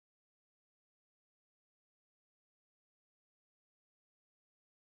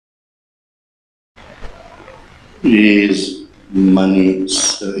Is money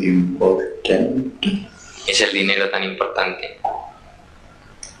so important? ¿Es el dinero tan importante?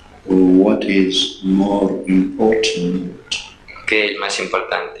 What is more important ¿Qué es más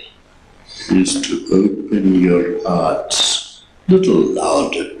importante? is to open your hearts. Little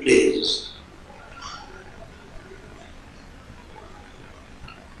louder, please.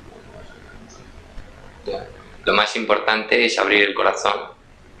 Lo más importante es abrir el corazón.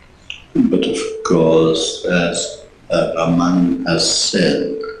 But of course, as Raman has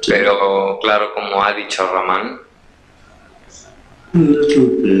said, Pero claro, como ha dicho Ramán, a little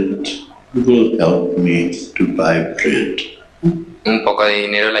bit will help me to buy bread. un poco de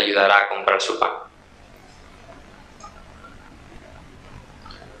dinero le ayudará a comprar su pan.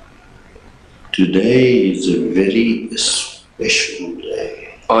 Today is a very special day.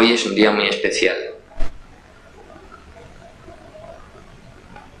 Hoy es un día muy especial.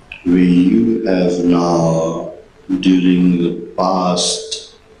 You have now, during the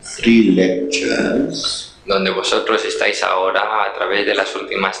past 3 lectures, Donde vosotros estáis ahora a través de las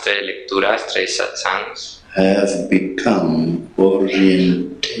últimas 3 lecturas, 3 satsangs, have become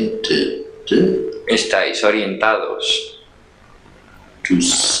orientated estáis orientados to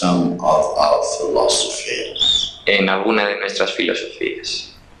some of our philosophies. en alguna de nuestras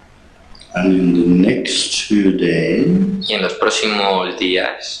filosofías. And in the next few days, Y en los próximos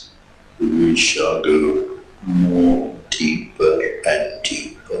días we shall go more deeper and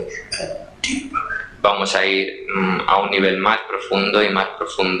deeper and deeper. vamos a ir a un nivel más profundo y más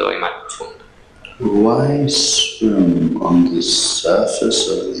profundo y más profundo. Why swim on the surface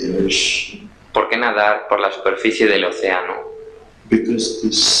of the ocean? ¿Por qué nadar por la superficie del océano? Because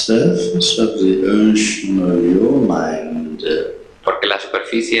the surface of the ocean of your mind Porque la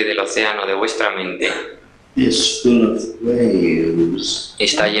superficie del océano de vuestra mente is full of waves.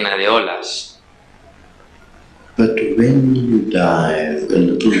 está llena de olas. But when you dive a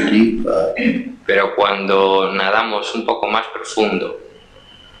little deeper, Pero cuando nadamos un poco más profundo,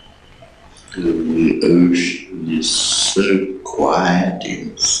 the ocean is so quiet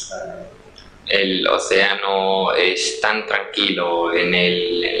inside. el océano es tan tranquilo en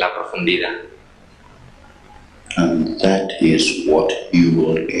la profundidad. And that is what you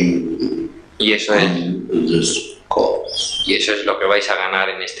will gain Y eso es, on this course. y eso es lo que vais a ganar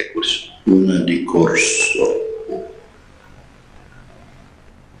en este curso. Una di corso.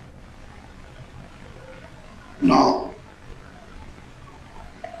 Now,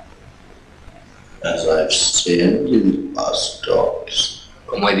 as I've said in past talks,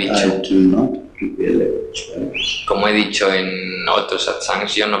 Como he I dicho, do not prepare lectures. como he dicho en otros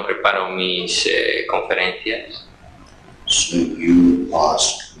satsangs, yo no preparo mis conferencias. So you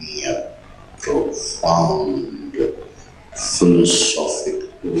ask me a profound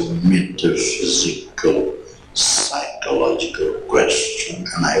philosophical, metaphysical, psychological question,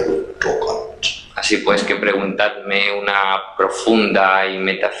 and I will talk on it. Así pues que preguntadme una profunda y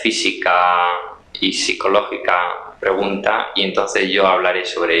metafísica y psicológica pregunta y entonces yo hablaré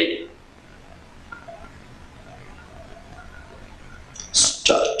sobre ello.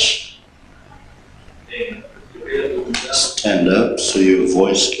 Start. Stand up so your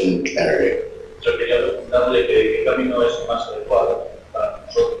voice can carry. Yo quería preguntarle qué camino es más adecuado para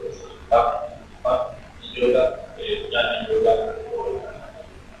nosotros, Bhakti, yoga, Gnana yoga.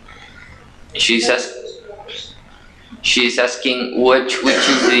 She's asking which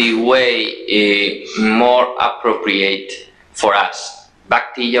is the way more appropriate for us,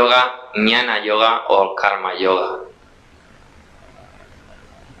 Bhakti yoga, Gnana yoga or Karma yoga.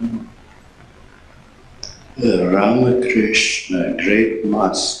 Ramakrishna, great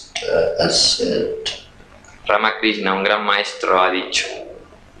master, has said Ramakrishna, un gran maestro, ha dicho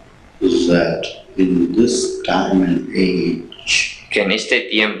that in this time and age, que en este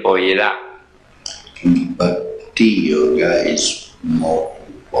tiempo y edad Bhakti yoga is more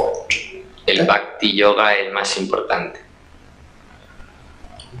important. el Bhakti yoga es más importante.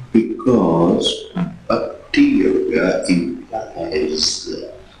 Because Bhakti yoga implies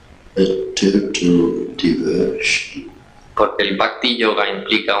a total devotion. Porque el Bhakti yoga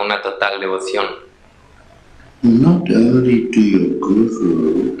implica una total devoción, Not only to your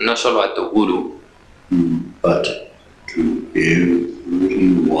guru, no solo a tu guru, but to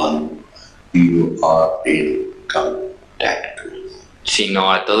everyone you are in contact with.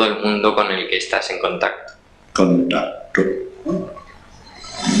 sino a todo el mundo con el que estás en contacto. Contacto.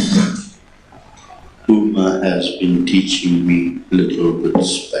 Uma has been teaching me a little bit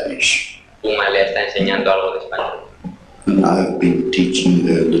Spanish, Uma le está enseñando algo de español and I've been teaching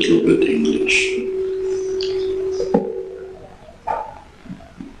her a little bit English.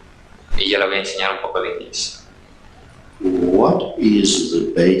 y yo le voy a enseñar un poco de inglés. is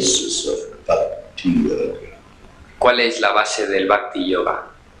the basis of Bhakti Yoga? ¿Cuál es la base del Bhakti Yoga?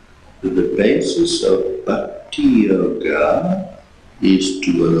 The basis of Bhakti Yoga is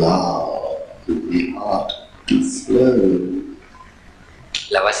to allow the heart to flow.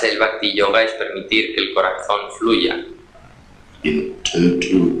 La base del Bhakti Yoga es permitir que el corazón fluya In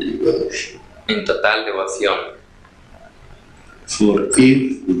total devotion. en total devoción. For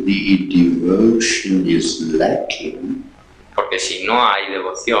if the devotion is lacking, Porque si no hay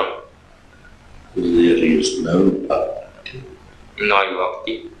devoción, there is no bhakti. no hay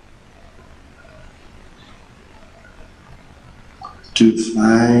Bhakti. To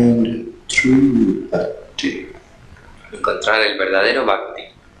find true bhakti Encontrar el verdadero Bhakti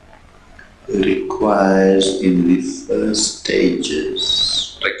requires in the first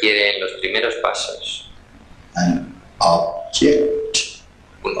stages requiere en los primeros pasos an object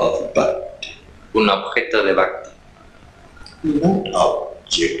of bhakti. un objeto de Bhakti. That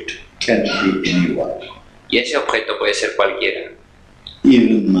object can be anyone, Y ese objeto puede ser cualquiera,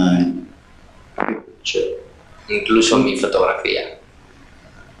 even my picture. incluso mi fotografía.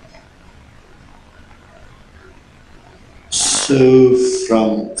 So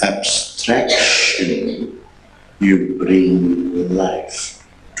from abstraction you bring life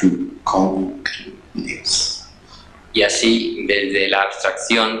to concreteness. Y así, desde la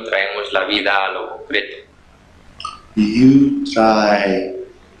abstracción, traemos la vida a lo concreto. You try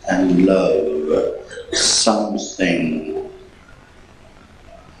and love something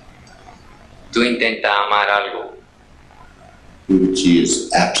Tú intentas amar algo which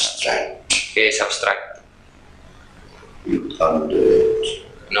is abstract. que es abstracto. You can't do it.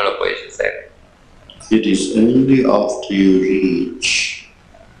 No lo puedes hacer. It is only after you reach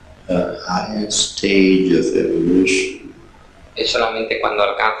a higher stage of evolution Es solamente cuando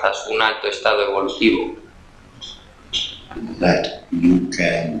alcanzas un alto estado evolutivo that you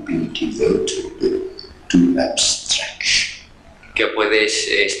can be devoted to abstraction. que puedes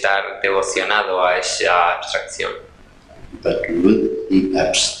estar devocionado a esa abstracción. But with the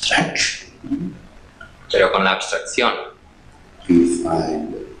abstraction, Pero con la abstracción you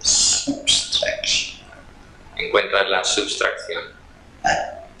find subtraction, encuentras la subtracción and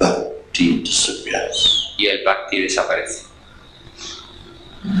bhakti disappears. y el Bhakti desaparece.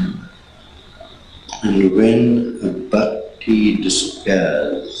 And when a bhakti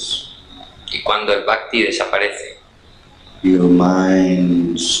disappears, Y cuando el Bhakti desaparece, your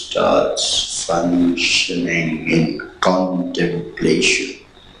mind starts functioning in contemplation,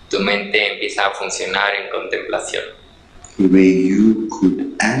 tu mente empieza a funcionar en contemplación, where you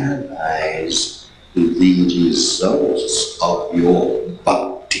could analyze the results of your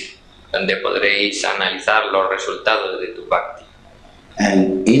bhakti. donde podréis analizar los resultados de tu Bhakti.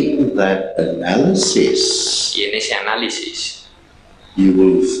 And in that analysis, Y en ese análisis you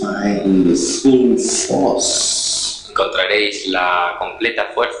will find the full force encontraréis la completa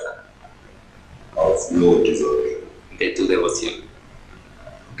fuerza of your devotion. de tu devoción.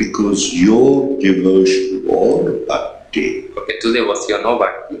 Because your devotion or bhakti Porque tu devoción o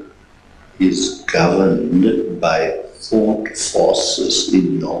Bhakti is governed by thought forces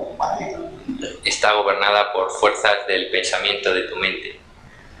in your mind. está gobernada por fuerzas del pensamiento de tu mente.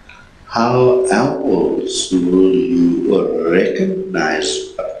 How else will you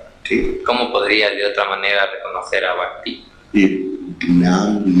recognize bhakti ¿Cómo podrías de otra manera reconocer a Bhakti? if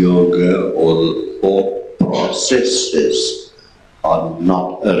Gnana Yoga or the thought processes are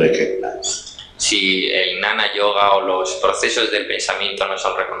not recognized? Si el Gnana Yoga o los procesos del pensamiento no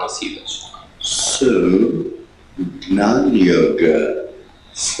son reconocidos. So, Gnana Yoga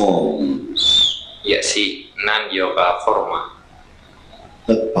forms Y así, Gnana Yoga forma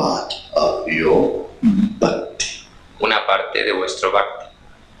a part of your bhakti. una parte de vuestro Bhakti.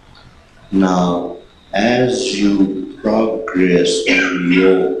 Now, as you progress in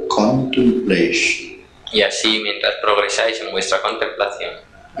your contemplation Y así, mientras progresáis en vuestra contemplación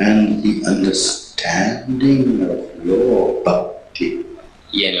and the understanding of your bhakti,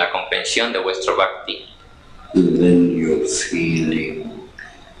 y en la comprensión de vuestro Bhakti, then your feeling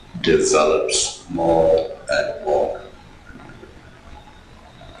develops more and more.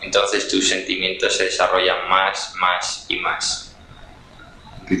 entonces tus sentimientos se desarrollan más, más y más.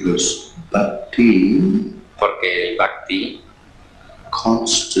 Because bhakti Porque el Bhakti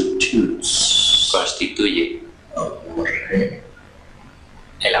constitutes constituye amor,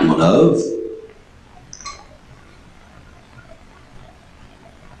 el amor, love,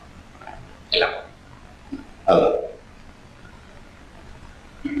 el amor. love.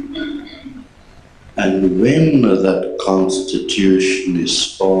 And when that constitution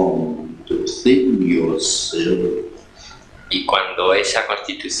is formed within yourself, Y cuando esa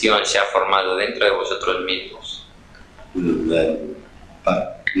constitución se ha formado dentro de vosotros mismos, then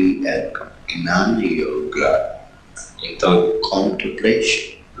Bhakti and Gnana Yoga, entonces,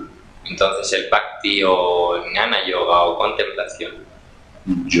 contemplation, entonces el Bhakti o Gnana Yoga o contemplación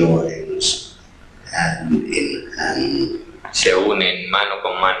joins hand in hand. se unen mano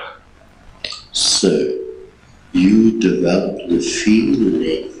con mano. So you develop the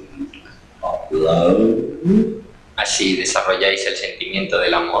feeling of love, Así desarrolláis el sentimiento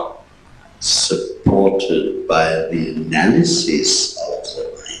del amor, supported by the analysis of the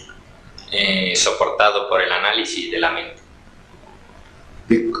mind. soportado por el análisis de la mente.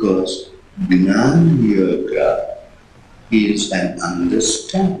 Because Gnana Yoga is an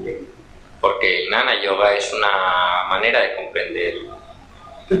understanding. Porque el Gnana Yoga es una manera de comprender,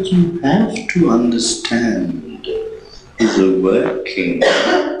 But you have to understand the working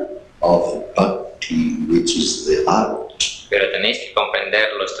of Bhakti, which is the heart. pero tenéis que comprender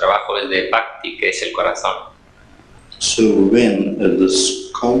los trabajos de Bhakti, que es el corazón. So when this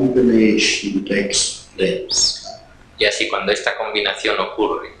combination takes place, Y así cuando esta combinación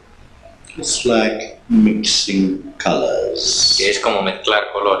ocurre, it's like mixing colors. que es como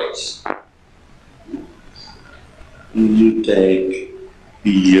mezclar colores, You take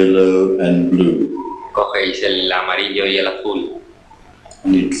yellow and blue, cogéis el amarillo y el azul,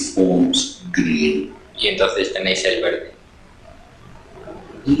 and it forms green. y entonces tenéis el verde.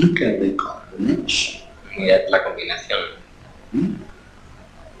 Look at the combination. Mirad la combinación.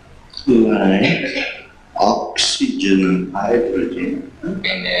 Like oxygen and hydrogen,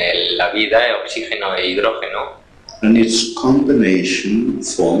 En la vida, oxígeno e hidrógeno, and its combination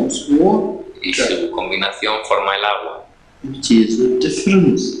forms water, y su combinación forma el agua, which is a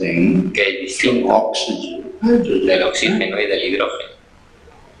different thing que es from distinto oxygen and del hydrogen. oxígeno y del hidrógeno.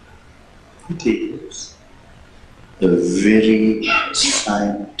 It is a very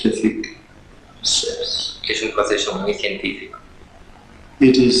scientific process. Es un proceso muy científico.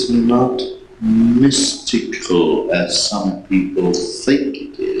 It is not mystical as some people think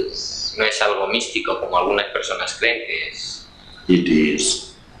it is. No es algo místico como algunas personas creen que es. It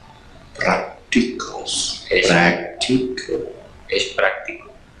is practical. Es- Practical. Es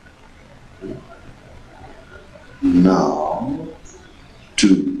práctico. Now,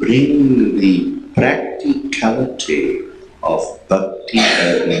 to bring the practicality of Bhakti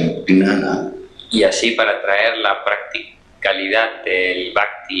and Gnana, Y así para traer la practicalidad del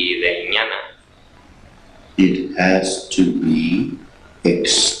Bhakti y del Gnana, it has to be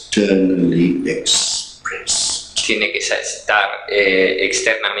externally expressed. tiene que estar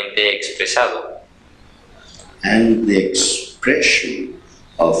externamente expresado. And the expression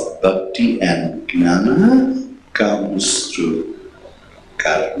of Bhakti and Gnana comes through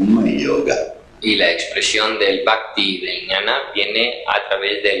Karma Yoga. Y la expresión del Bhakti y del Gnana viene a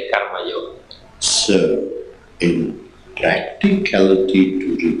través del Karma Yoga. So, in practicality,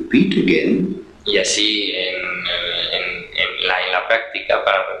 to repeat again, Y así en la práctica,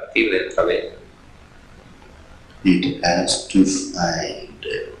 para repetir de otra vez, it has to find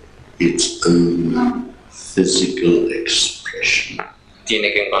its own physical expression.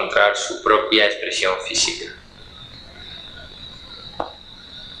 tiene que encontrar su propia expresión física.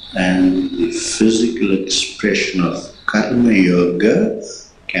 And the physical expression of Karma Yoga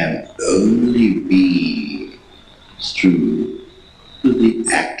can only be through the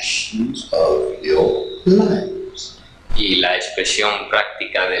actions of your lives. Y la expresión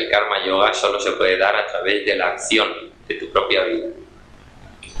práctica del Karma Yoga solo se puede dar a través de la acción de tu propia vida.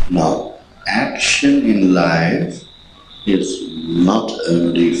 Now, action in life is not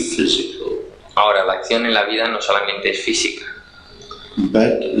only physical, Ahora, la acción en la vida no solamente es física,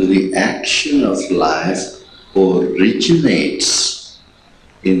 but the action of life originates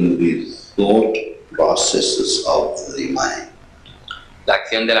in the thought processes of the mind. la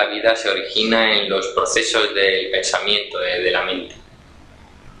acción de la vida se origina en los procesos del pensamiento, de la mente.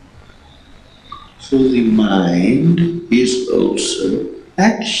 So the mind is also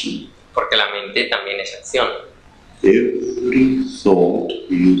action. Porque la mente también es acción. Every thought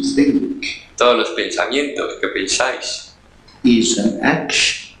you think Todos los pensamientos que pensáis is an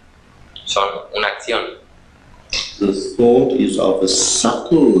action. son una acción. The thought is of a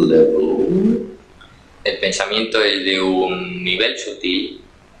subtle level, El pensamiento es de un nivel sutil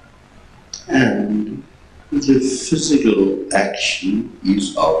and the physical action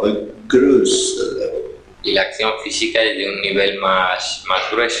is of a grosser level. y la acción física es de un nivel más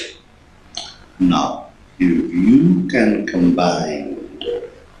grueso. Now, if you can combine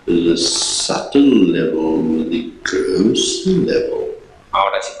the subtle level with the grosser level,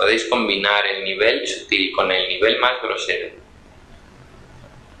 Ahora, si podéis combinar el nivel sutil con el nivel más grosero,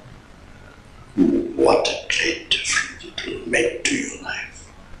 what a great difference it will make to your life.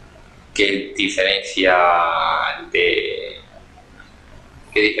 ¿Qué diferencia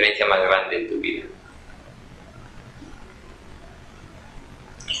más grande en tu vida?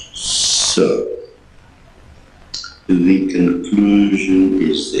 So, the conclusion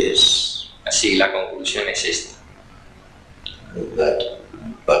is this, Así, la conclusión es esta, that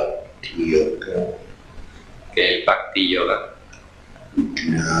Bhakti Yoga, que el Bhakti Yoga,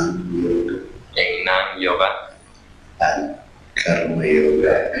 Gnana Yoga, el Gnana Yoga and Karma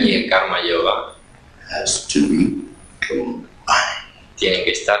Yoga y el Karma Yoga has to be combined. tienen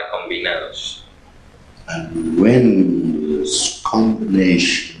que estar combinados. And when this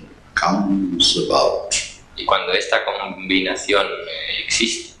combination comes about, Y cuando esta combinación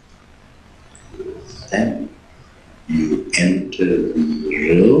existe, then you enter the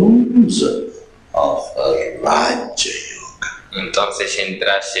realms of Raja Yoga. entonces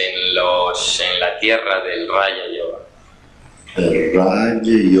entras en la tierra del Raya Yoga. Raja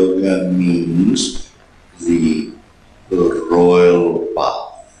Yoga means the royal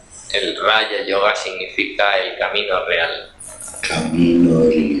path, El Raya Yoga significa el camino real. Camino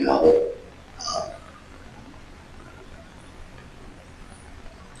Real.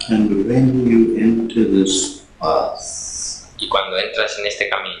 And when you enter this path Y cuando entras en este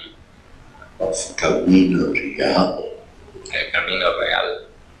camino, of Camino Real, el camino real,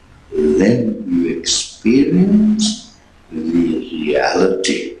 then you experience the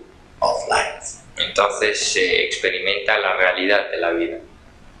reality of life. entonces se experimenta la realidad de la vida.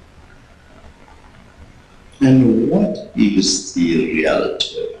 And what is the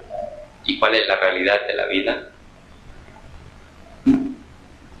reality of life? ¿Y cuál es la realidad de la vida?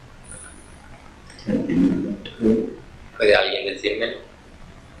 Can anyone tell? ¿Puede alguien decírmelo?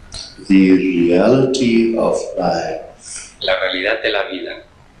 The reality of life La realidad de la vida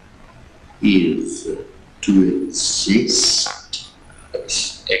is to exist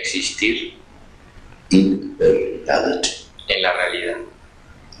es existir in the reality. en la realidad.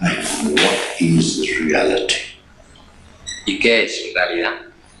 And what is reality? ¿Y qué es realidad?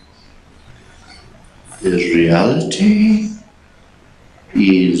 The reality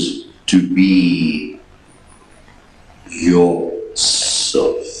is to be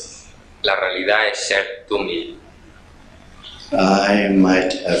yourself. La realidad es ser tú mismo. I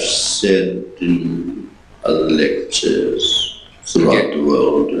might have said in lectures throughout the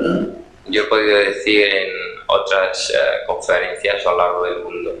world, Yo he podido decir en otras conferencias a lo largo del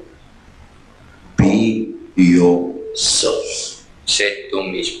mundo, be yourself. sé tú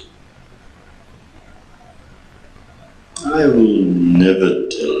mismo. I will never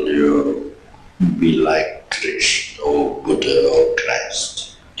tell you be like Krishna or Buddha or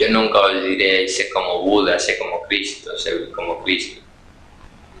Christ. Yo nunca os diré sé como Buda, sé como Cristo, sé como Cristo.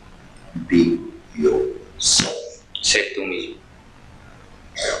 Be yourself. Sé tú mismo.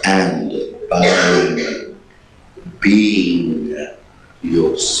 And by being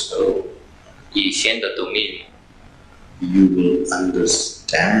yourself, Y siendo tú mismo, you will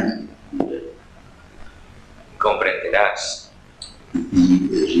understand comprenderás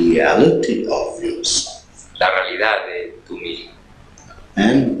the reality of yourself. la realidad de tú mismo.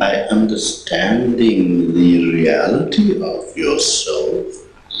 And by understanding the reality of yourself,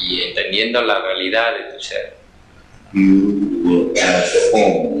 Y entendiendo la realidad de tu ser, you will have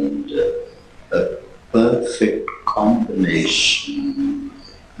formed a perfect combination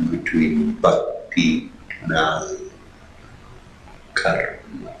between Bhakti, Gnana,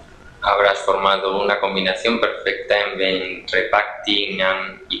 Karma. habrás formado una combinación perfecta entre Bhakti,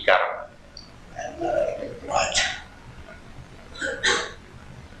 Gnana y Karma. And Raja.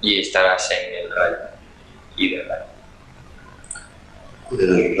 Y estarás en el Raya y del Raya.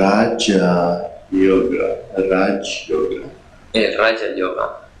 The Raja Yoga, Raj Yoga. El Raya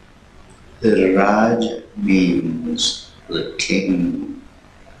Yoga. The Raj means the king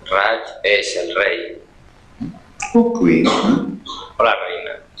Raj es el rey or queen, o la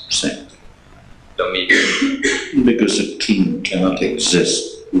reina, same. lo mismo. Because a king cannot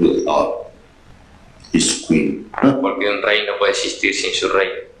exist without his queen. Porque un rey no puede existir sin su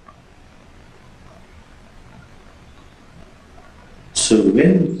rey. So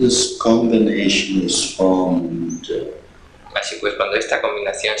when this combination is formed, Así pues, cuando esta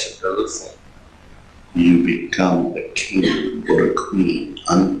combinación se produce, you become a king or a queen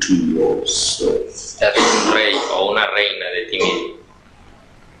unto yourself. te haces un rey o una reina de ti mismo.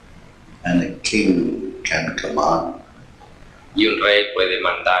 And a king can command. Y un rey puede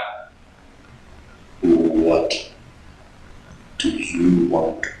mandar. What do you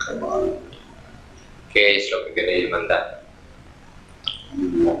want to command? ¿Qué es lo que queréis mandar?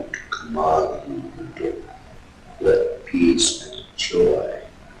 You want to command command that peace and joy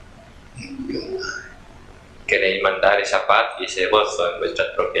in your life. Queréis mandar esa paz y ese gozo en vuestras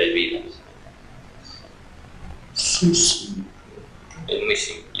propias vidas. So simple. Es muy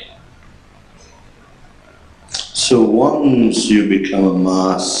simple. So once you become a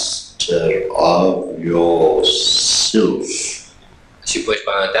master of yourself, Así pues,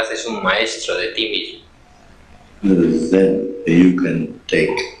 cuando te haces un maestro de ti mismo, then you can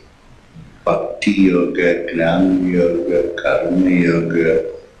take Bhakti Yoga, Gnana Yoga, Karma Yoga,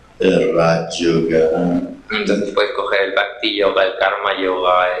 Raj Yoga, entonces puedes coger el Bhakti Yoga, el Karma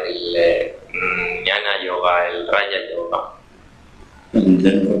Yoga, el Gnana Yoga, el Raja Yoga. and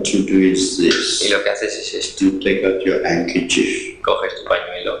then what you do is Y this. lo que haces es esto. You take out your handkerchief Coges tu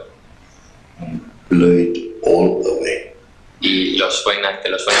pañuelo and blow it all away. y te lo suenas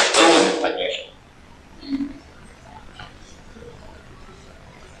todo en el pañuelo.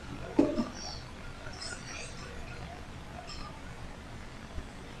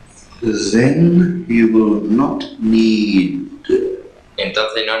 Then you will not need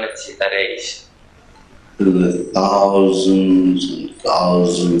Entonces no necesitaréis the thousands and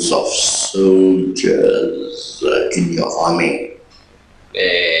thousands of soldiers in your army.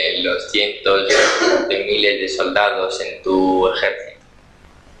 los cientos de miles de soldados en tu ejército,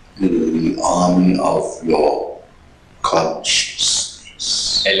 The army of your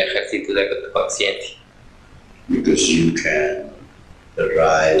consciousness. el ejército de tu conciencia, Because you can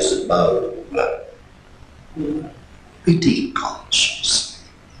rise above pity consciousness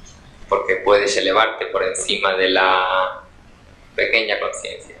porque puedes elevarte por encima de la pequeña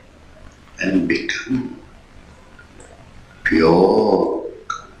conciencia and become pure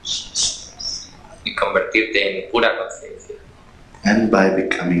consciousness. y convertirte en pura conciencia. And by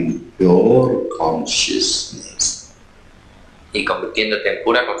becoming pure consciousness, Y convirtiéndote en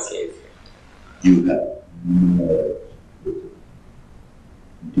pura conciencia, you have merged with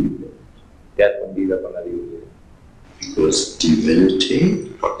divinity. te has fundido con la divinidad. Because divinity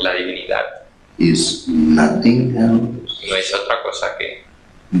Porque la divinidad is nothing else no es otra cosa que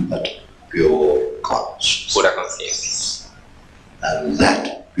but pure consciousness. pura conciencia. And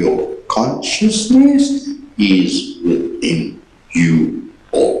that pure consciousness is within you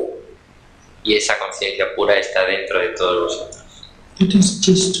all. Y esa conciencia pura está dentro de todos vosotros. It is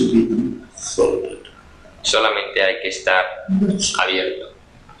just to be unfolded. Solamente hay que estar That's abierto.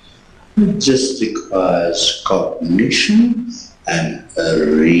 It just requires cognition and a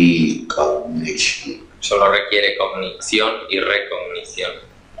recognition Solo requiere cognición y recognición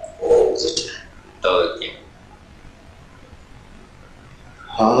all the time. todo el tiempo.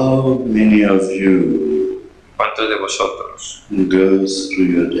 How many of you ¿Cuántos de vosotros go through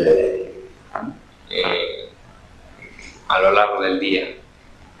your day a lo largo del día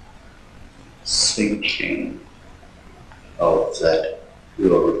thinking of that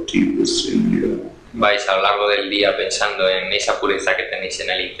purity within you? vais a lo largo del día pensando en esa pureza que tenéis en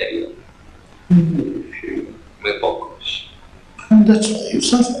el interior? Muy pocos. And that's why you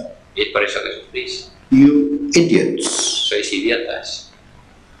suffer. Y es por eso que sufrís. You idiots. Sois idiotas.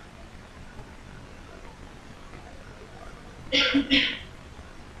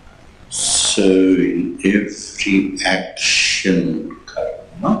 So in every action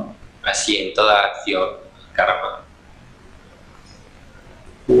karma, Así en toda acción, karma,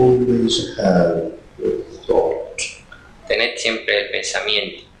 always have the thought tened siempre el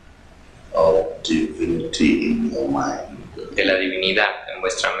pensamiento of divinity in your mind. de la divinidad en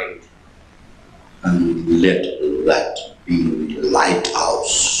vuestra mente. And let that be the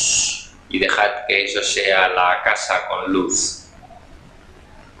lighthouse. Y dejad que eso sea la casa con luz.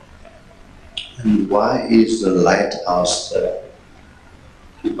 And why is the lighthouse there?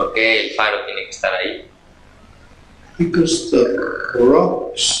 ¿Y por qué el faro tiene que estar ahí? Because the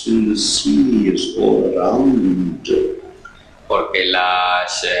rocks in the sea is all around. Porque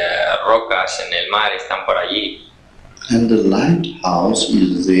las rocas en el mar están por allí. And the lighthouse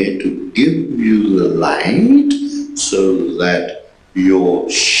is there to give you the light so that your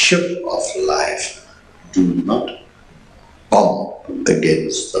ship of life do not bump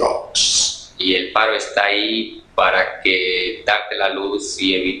against the rocks. Y el faro está ahí para que darte la luz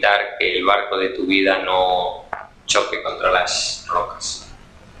y evitar que el barco de tu vida no choque contra las rocas.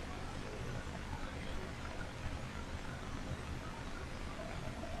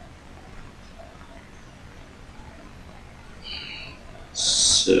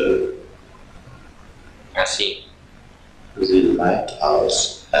 So Así, the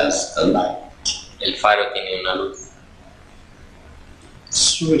lighthouse has a light. el faro tiene una luz.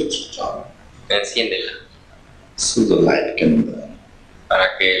 Switch it on Enciéndela so the light can burn.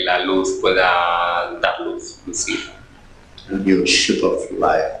 para que la luz pueda dar luz, lucir. And your ship of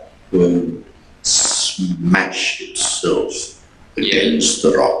life will smash itself against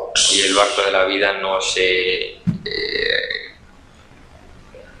the rocks. Y el barco de la vida no se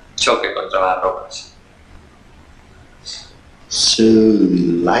choque contra las rocas. So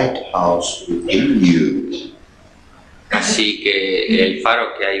the lighthouse within you Así que el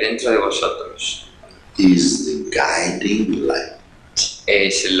faro que hay dentro de vosotros is the guiding light,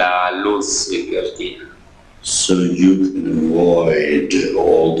 es la luz que os guía, so you can avoid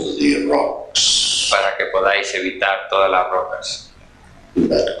all the rocks para que podáis evitar todas las rocas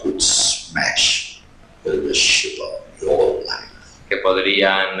that could smash the ship of your life. que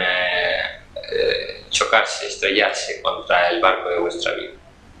podrían chocarse, estrellarse contra el barco de vuestra vida.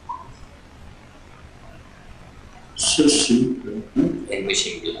 So simple. Es muy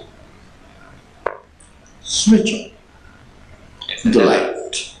simple. Switch on the Encenderla.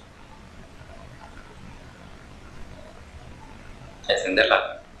 light.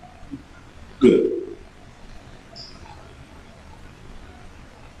 Encenderla. Good.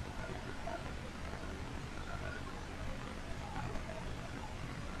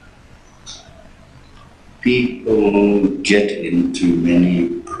 People get into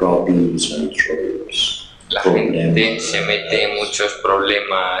many problems and troubles. La gente se mete en muchos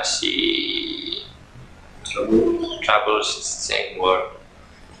problemas y troubles, same word,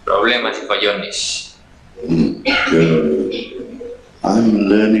 problemas y follones. Good. I'm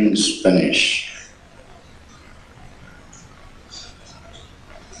learning Spanish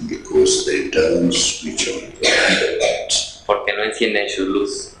because they don't switch on the light. Porque no encienden su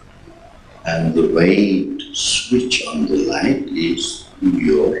luz. And the way to switch on the light is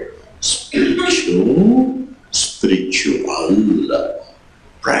your spiritual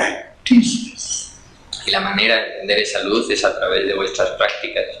practices. Y la manera de encender esa luz es a través de vuestras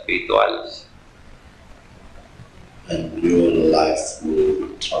prácticas espirituales. And your life will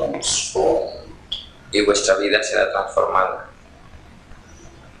be transformed. Y vuestra vida será transformada.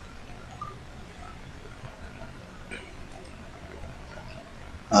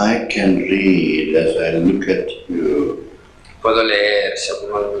 I can read as I look at you. Puedo leer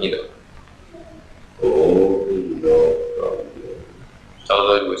según os miro All your problems.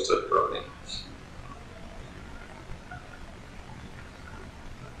 todos vuestros problemas.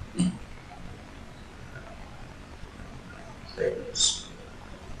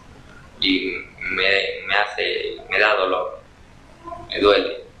 Y me da dolor, me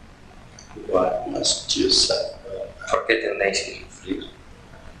duele. Why must you suffer? ¿Por qué tendréis que sufrir?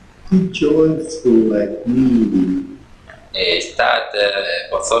 Be joyful like me. Estad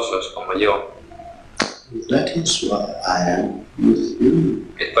gozosos como yo. That is why I am with you.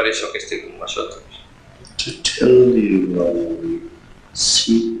 Es por eso que estoy con vosotros. To tell you all the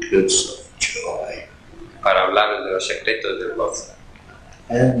secrets of joy. Para hablaros de los secretos del gozo.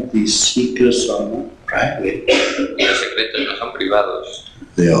 And these secrets are not private. Y los secretos no son privados,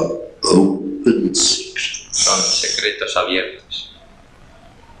 They are open secrets. son secretos abiertos.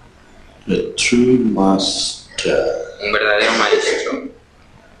 The true master Un verdadero maestro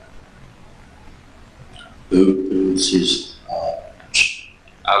opens his heart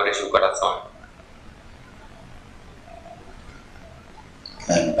abre su corazón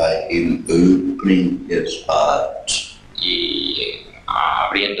and by him opening his heart y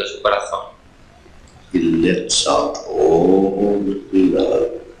abriendo su corazón he lets out all the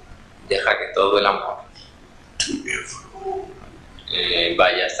love deja que todo el amor to everyone.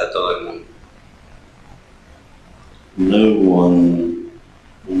 vaya hasta todo el mundo. No one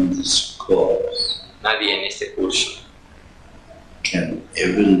in this course Nadie en este curso can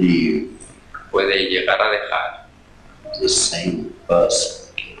ever leave puede llegar a dejar the same person.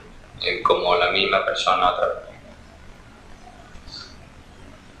 como la misma persona otra vez.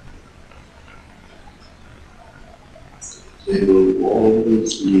 They will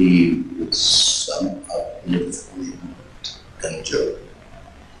always leave with some upliftment and joy.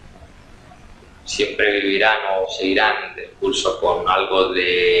 Siempre vivirán o seguirán del curso con algo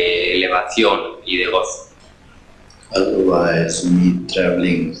de elevación y de gozo. Otherwise, me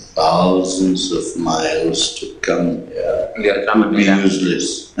traveling thousands of miles to come here De otra would be manera,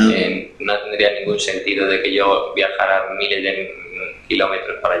 useless. no tendría ningún sentido de que yo viajara miles de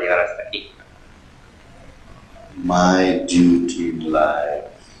kilómetros para llegar hasta aquí. My duty in life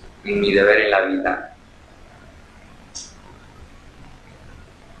Mi deber en la vida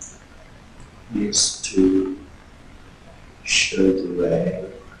is to show the way,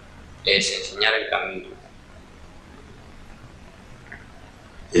 es enseñar el camino,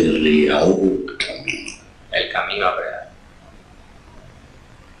 el real camino. el camino real.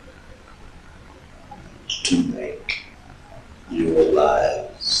 your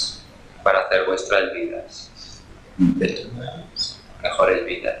lives para hacer vuestras vidas better lives mejores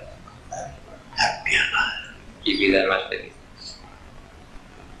vidas and happier lives. y vidas más felices.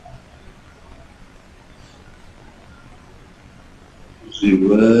 The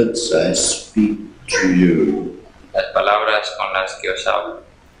words I speak to you Las palabras con las que os hablo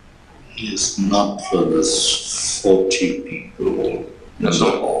is not for this 40 people no in the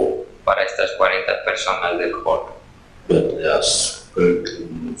son hall, para estas 40 personas del hall, but they are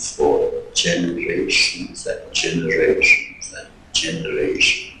spoken for generations and generations and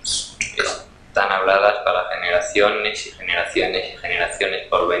generations to come. están habladas para generaciones y generaciones y generaciones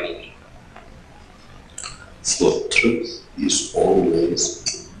por venir. For truth is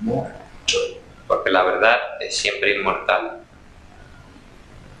always immortal. Porque la verdad es siempre inmortal.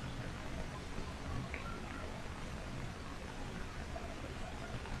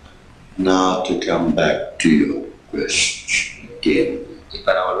 Now to come back to your question again, Y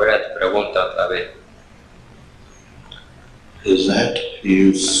para volver a tu pregunta otra vez, is that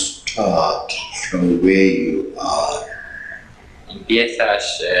you start from where you are empiezas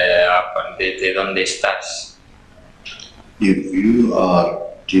desde donde estás. If you are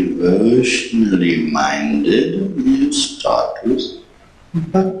devotionally minded, you start with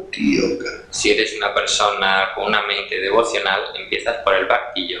Bhakti Yoga. Si eres una persona con una mente devocional, empiezas por el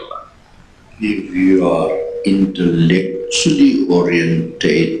Bhakti Yoga. If you are intellectually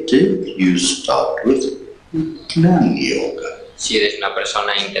orientated, you start with Gnana Yoga. Si eres una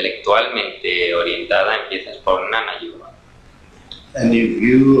persona intelectualmente orientada, empiezas por Gnana Yoga. And if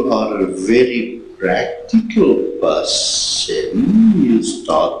you are a very practical person, you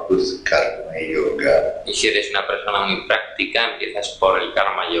start with Karma Yoga, Y si eres una persona muy práctica, empiezas por el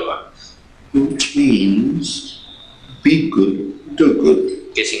Karma Yoga, which means be good, do good.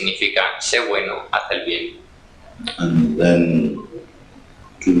 que significa sé bueno, haz el bien. And then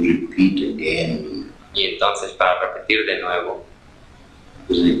to repeat again, Y entonces para repetir de nuevo,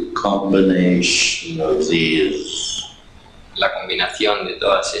 the combination of these la combinación de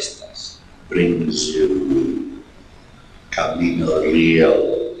todas estas brings you Camino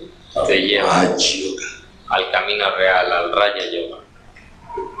Real of Te lleva. Raj Yoga. al camino real, al Raya Yoga.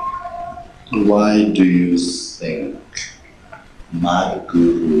 Why do you think my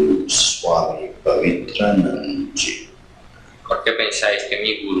Guru Swami Pavitranandji ¿Por qué pensáis que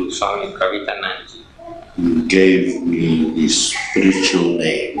mi Guru, Swami Kavitananji, gave me the spiritual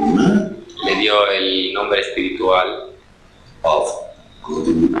name le dio el nombre espiritual of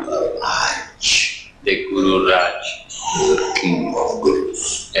Gururaj, de Gururaj, the king of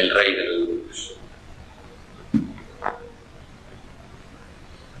Gurus? el rey de los Gurus?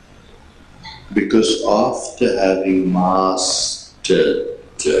 Because after having mastered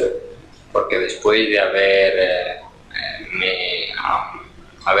Porque después de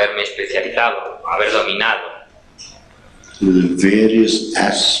haberme especializado, haber dominado the various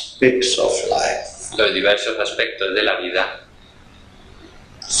aspects of life, los diversos aspectos de la vida,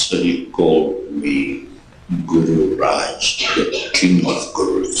 so he called me Gururaj, the king of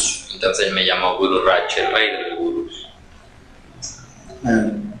Gurus. entonces me llamó Gururaj, el rey de los Gurus.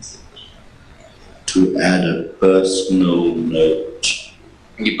 And to add a personal note,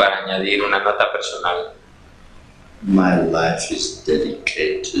 Y para añadir una nota personal, my life is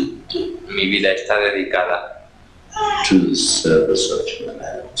dedicated mi vida está dedicada to the service of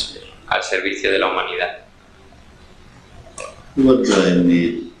humanity. al servicio de la humanidad. What do I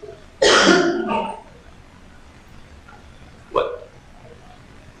need? Bueno,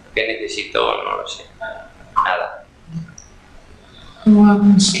 ¿qué necesito? No lo sé. Nada.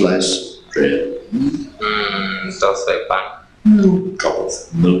 One slice of bread, Un trozo de pan, a cup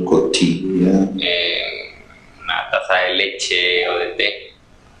of milk or tea, yeah. una taza de leche o de té,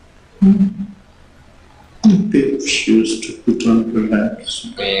 A pair of shoes to put on perhaps.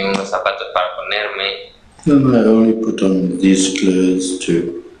 unos zapatos para ponerme. Then I only put on these clothes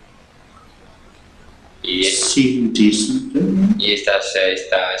to Y, seem decent, y estas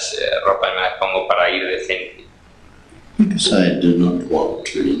ropas me las pongo para ir decente. because I do not want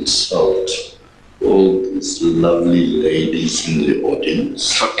to insult all these lovely ladies in the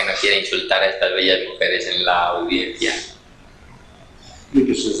audience. Porque no quiero insultar a estas bellas mujeres en la audiencia.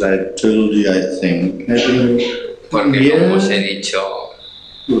 Because as I told you, I think, I don't know, Porque como os he here dicho,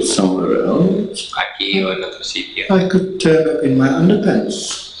 or somewhere else, aquí o en otro sitio, I could turn up in my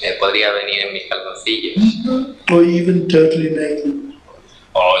underpants, podría venir en mis calzoncillos or even totally naked,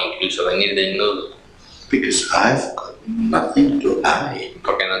 o incluso venir desnudo, because I've got nothing to hide.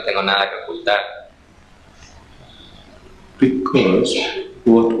 porque no tengo nada que ocultar. Because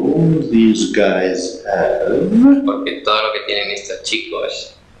what all these guys have, porque todo lo que tienen estos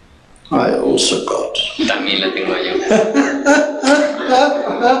chicos I also got. también lo tengo yo.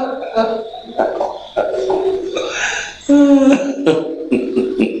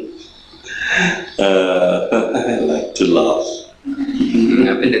 I like to laugh. Me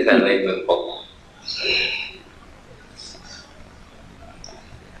apetece reírme un poco.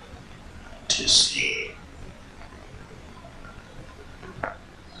 To see.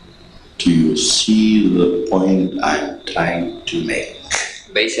 Do you see the point I'm trying to make?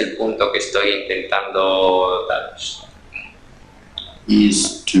 ¿Veis el punto que estoy intentando daros?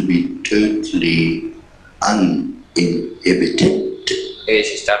 Is to be totally uninhibited.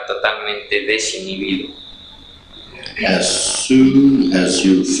 Es estar totalmente desinhibido. As soon as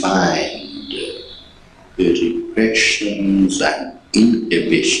you find the repressions and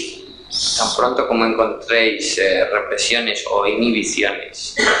inhibitions, Tan pronto como encontréis represiones o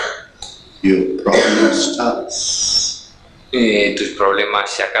inhibiciones, your problem starts. tus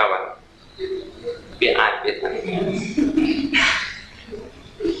problemas se acaban. Bien, empiezan.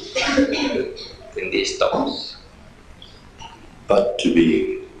 ¿Entendéis todos? But to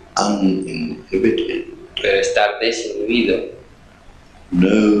be uninhibited, Pero estar desinhibido,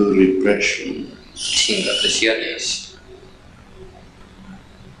 no repression, sin represiones,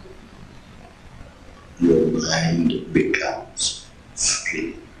 your mind becomes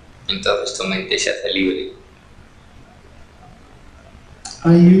free. entonces tu mente se hace libre.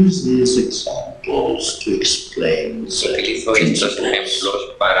 I use these examples to explain certain Utilizo estos principles.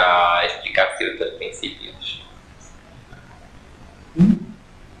 ejemplos para explicar ciertos principios.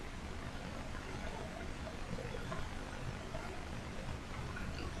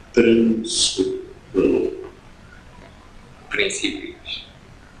 Principios.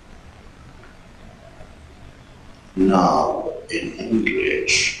 Now, in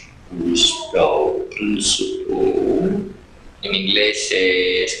English, we spell principle En inglés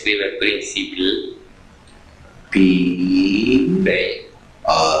se escribe principle, P P,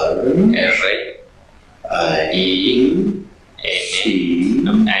 R R, I I, C N,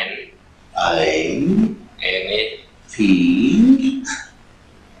 no, N, I N, P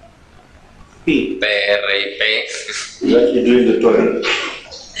P. P, R y P. What you doing the toilet?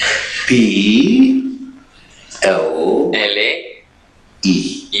 P L L, E.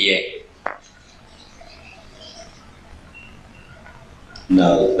 y E.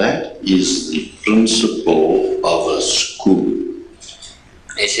 Now that is the principle of a school.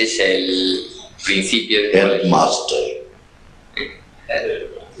 Ese es el principio de Headmaster.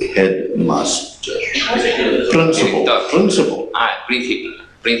 Headmaster. Principal. Director. Principal. el principal.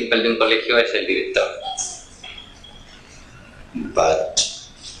 Principal de un colegio es el director. But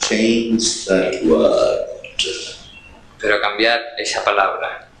change that word. Pero cambiar esa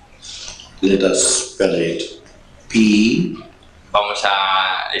palabra. Let us spell it P Vamos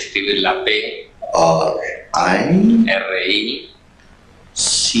a escribir la P, R I R, I,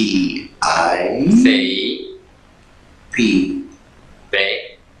 C I C, I, P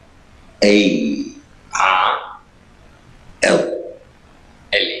P, A A, L.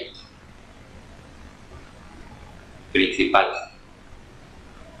 L. Principal,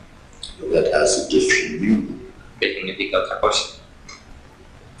 That has a different meaning. que significa otra cosa.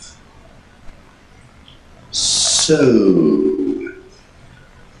 So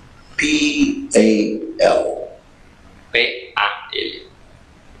P A L P, A, L.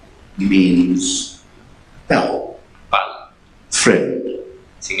 means pal, Pal, friend.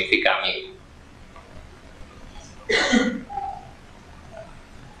 significa amigo.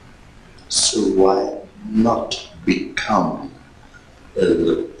 So why not become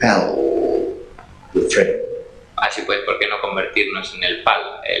the pal, the friend Así pues, ¿por qué no convertirnos en el pal,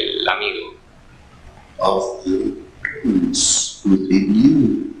 el amigo of the prince within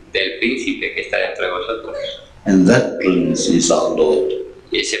you? del príncipe que está dentro de vosotros? And that prince is our Lord.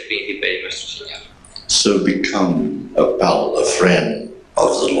 Y ese príncipe es nuestro Señor. So become a pal, a friend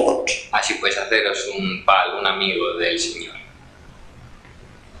of the Lord. Así pues, haceros un pal, un amigo del Señor.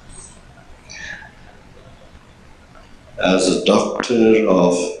 As a doctor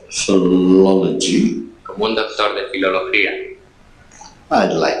of philology, Como un doctor de filología,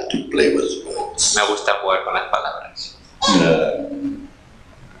 I'd like to play with words. me gusta jugar con las palabras.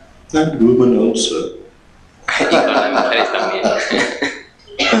 And women also. Y con las mujeres también.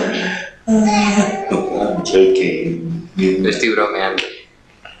 I'm joking. Estoy bromeando.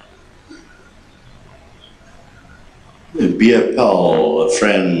 Be a pal, a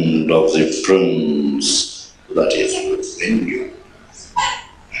friend of the prince that is within you.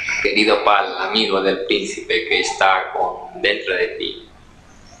 Querido pal, amigo del príncipe que está dentro de ti.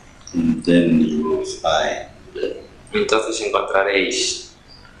 And then you will find entonces encontraréis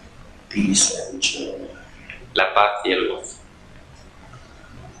peace and joy. la paz y el gozo.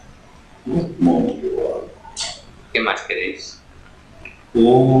 What more do you want? ¿Qué más queréis?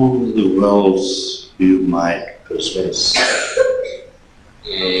 All the wealth you might possess,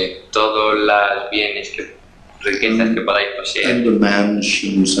 Todos los bienes, riquezas que podáis poseer, and the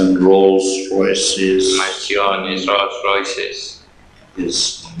mansions and Rolls Royces, mansiones, Rolls Royces,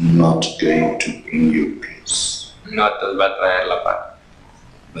 is not going to bring you peace. no te os va a traer la paz.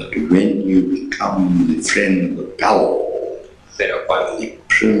 But when you become the friend, the pal, Pero cuando the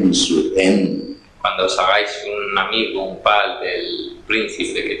prince within, os hagáis un amigo, un pal del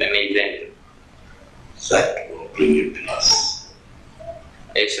príncipe que tenéis dentro, that will bring you peace.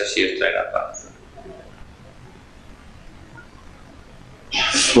 eso sí os traerá paz.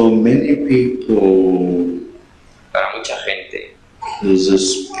 For many people, Para mucha gente,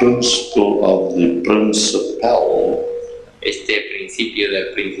 this principle of the principal este principio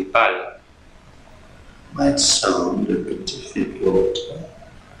del principal might sound a bit difficult.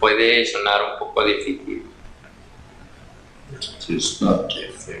 puede sonar un poco difícil, It is not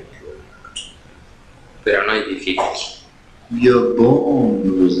difficult. pero no es difícil. You're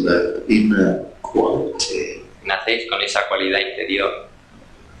born with that inner quality. Nacéis con esa cualidad interior,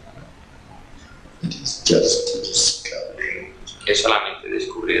 It is just to discover. es solamente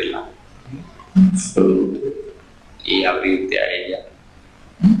descubrirla Fold. y abrirte a ella.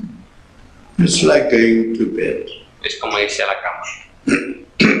 It's like going to bed. Es como irse a la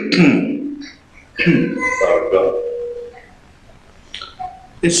cama.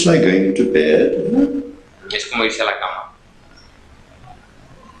 It's like going to bed. Es como irse a la cama.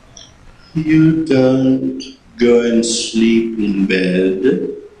 You don't go and sleep in bed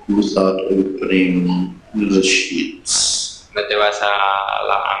without opening the sheets. No te vas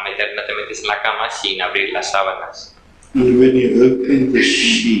a meter, no te metes en la cama sin abrir las sábanas. And when you open the Y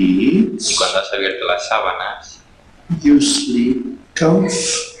sheets, cuando has abierto las sábanas, you sleep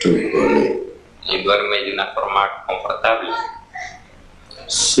comfortably. y duermes de una forma confortable.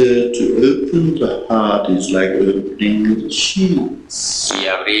 So to open the heart is like opening the sheets. Y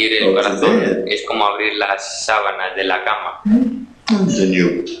abrir el corazón es como abrir las sábanas de la cama. And then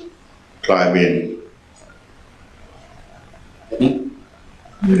you climb in.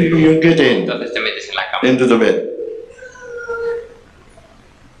 You get in, Entonces te metes en la cama into the bed.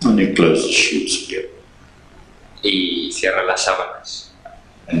 And you close the sheets again. y cierras las sábanas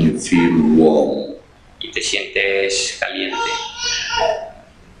And you feel warm. y te sientes caliente.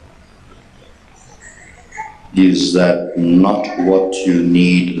 Is that not what you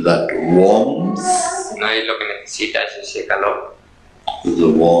need, that warmth? No es lo que necesitas, ese calor, The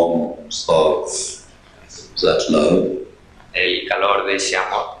warmth of that love? el calor de ese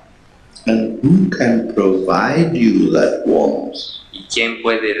amor. And who can provide you that warmth? ¿Y quién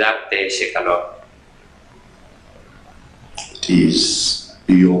puede darte ese calor? It is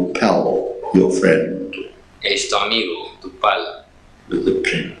your pal, your friend, Es tu amigo, tu pal, the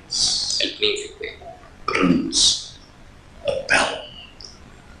prince. el príncipe, Prince, a pal.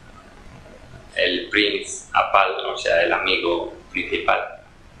 el principal, o sea, el amigo principal.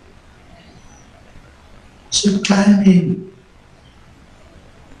 So climb in.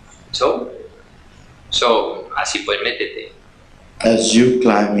 Así pues métete. As you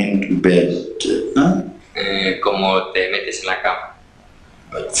climb into bed, Como te metes en la cama.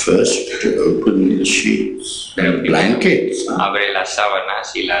 but first to open the sheets Pero and primero blankets, abre las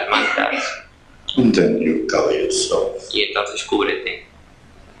sábanas y las mantas and then you cover yourself, y entonces cúbrete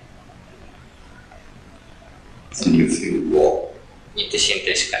and you feel warm. y te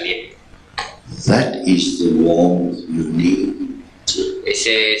sientes caliente. That is the warmth you need,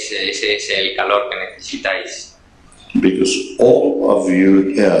 Ese es el calor que necesitáis, because all of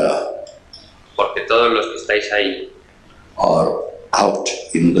you here porque todos los que estáis ahí are out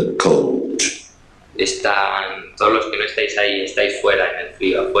in the cold. todos los que no estáis ahí, estáis fuera en el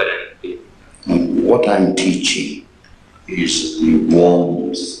frío, afuera en el frío. And what I'm teaching is the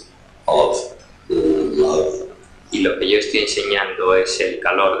warmth of the love. Y lo que yo estoy enseñando es el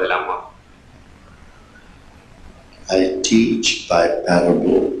calor del amor. I teach by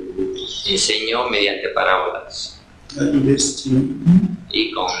parables Enseño mediante parábolas and wisdom.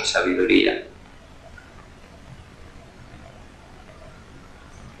 y con sabiduría.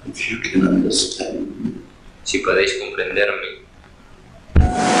 If you can understand, Si podéis comprenderme,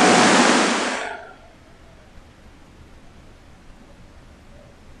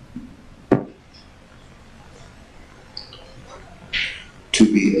 to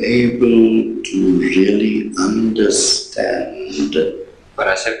be able to really understand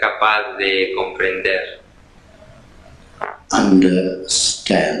para ser capaz de comprender.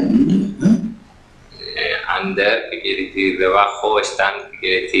 Understand. Under, que quiere decir debajo, stand, que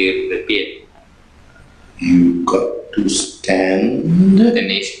quiere decir de pie. You got to stand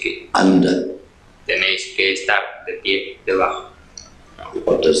Tenéis que estar de pie, debajo.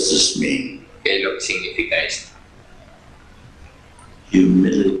 What does this mean? ¿Qué es lo que significa esto?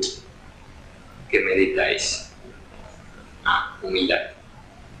 Humility. ¿Qué meditáis? Humildad.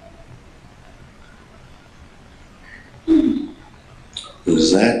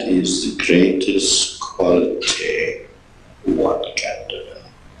 That is the greatest quality one can develop.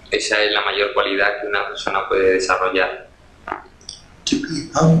 Esa es la mayor cualidad que una persona puede desarrollar. To be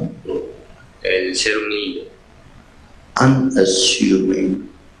humble, El ser humilde, unassuming,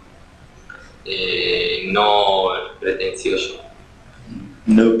 no pretencioso.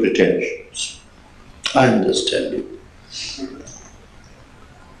 no pretensions. I understand you.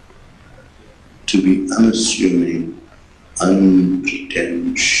 To be unassuming,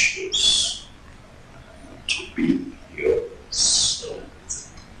 unpretentious, to be yourself.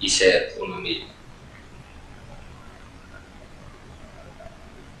 Y ser un humilde.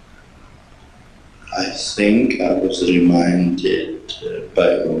 I think I was reminded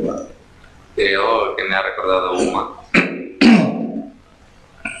by Uma. Creo que me ha recordado Uma.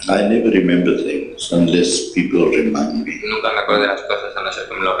 I never remember things unless people remind me. Nunca me acuerdo de las cosas a no ser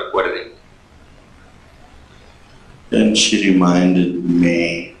que me lo recuerden. And she reminded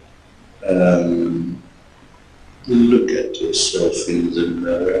me, look at yourself in the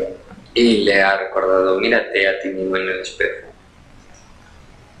mirror. Y le ha recordado, mírate a ti mismo en el espejo.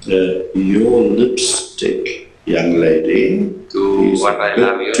 Your lipstick, young lady, Tu is barra de a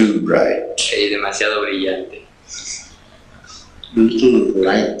labios bit too bright. es demasiado brillante. A little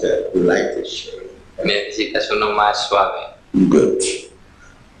lighter shade. Necesitas uno más suave. Good.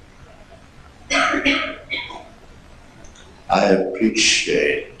 I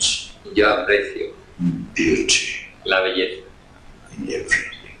appreciate Yo aprecio beauty la belleza in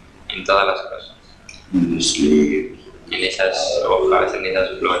everything. en todas las cosas. In this leaf, En esas hojas, en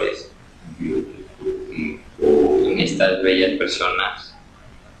esas flores, beautiful people. en estas bellas personas.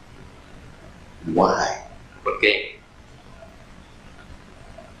 Why? ¿Por qué?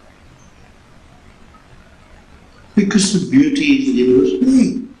 Because the beauty is in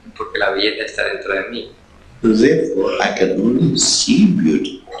me. Porque la belleza está dentro de mí. Therefore, I can only see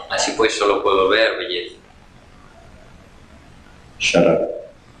beauty. Así pues solo puedo ver belleza. Shut up.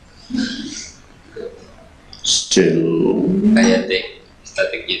 Still, Cállate,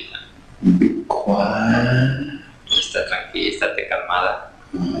 estate quieta, be quiet. está tranquila, estate calmada.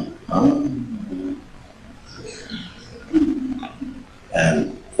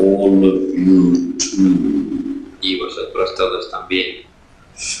 And all of you too Y vosotros todos también.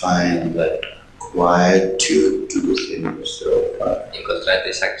 find that quietude within yourself. Encontrad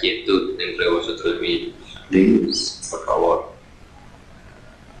esa quietud dentro de vosotros mismos. Please, Por favor,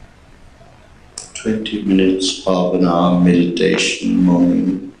 20 minutes, half an hour meditation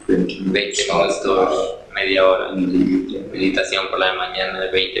morning, 20 minutes, 20 half an hour minutos, media hora. in the evening. Meditación por la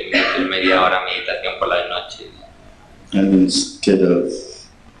mañana, 20 minutos, media hora, meditación por las noches. And instead of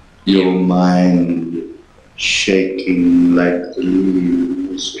your mind shaking like the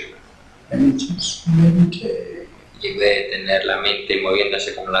leaves, and just meditate. Y en vez de tener la mente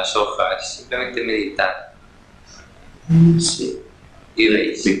moviéndose como las hojas, simplemente meditar. You see, Y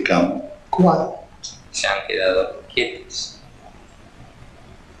veis, become quiet. se han quedado quietos.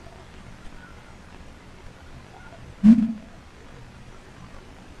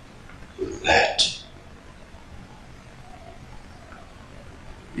 That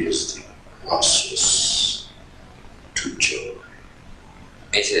is the process to joy.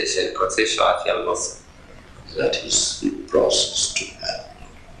 Ese es el proceso hacia el gozo. That is the process to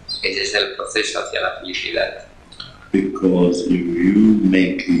happiness. Ese es el proceso hacia la felicidad. Because if you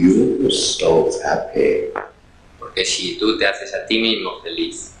make yourself happy, Porque si tú te haces a ti mismo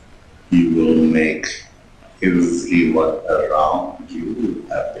feliz, you will make everyone around you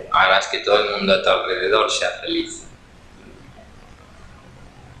happy. harás que todo el mundo a tu alrededor sea feliz.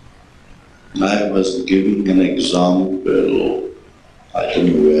 I was giving an example, I don't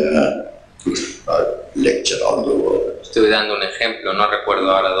know where, a lecture on the world. Estuve dando un ejemplo, no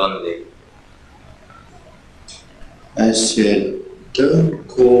recuerdo ahora dónde. I said, don't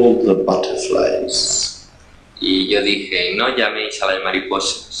call the butterflies. Y yo dije, no llaméis a las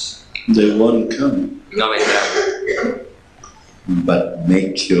mariposas, They won't come. no vendrán, But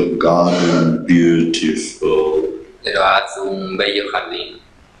make your garden beautiful, pero haz un bello jardín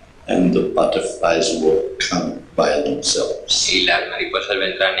and the butterflies will come. by themselves. y las mariposas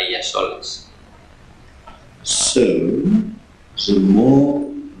vendrán ellas solas. So, the more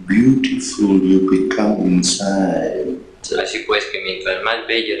beautiful you become inside, Así pues que mientras más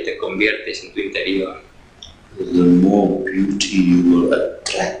bello te conviertes en tu interior, the more beauty you will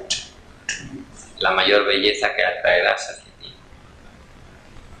attract. la mayor belleza que atraerás hacia ti.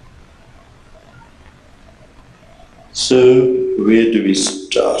 So, where do we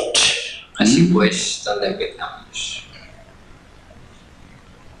start? Así pues, ¿dónde empezamos?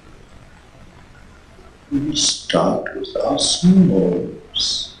 We start with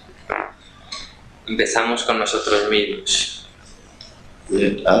ourselves. Empezamos con nosotros mismos.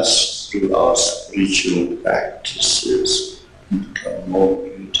 Let us, through our spiritual practices, become more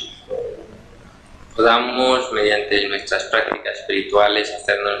beautiful. Podamos, mediante nuestras prácticas espirituales,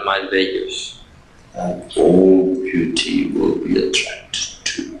 hacernos más bellos. And all beauty will be attracted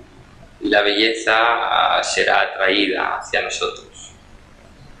to. La belleza será atraída hacia nosotros.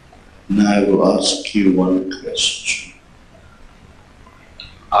 Now I will ask you one question.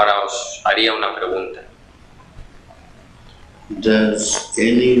 Ahora os haría una pregunta. Does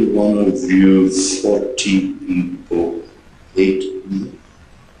any one of you 40 people hate me?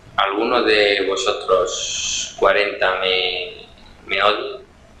 ¿Alguno de vosotros 40 me odia?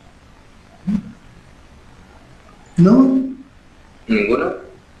 No? ¿Ninguno?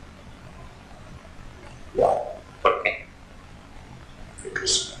 Why? ¿Por qué?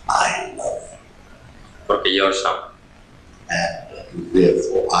 Because I love you. Porque yo os amo. And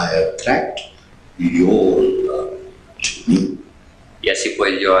therefore I attract your love to me. Y así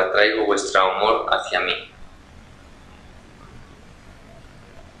pues yo atraigo vuestro amor hacia mí.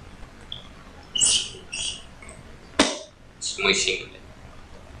 Es muy simple.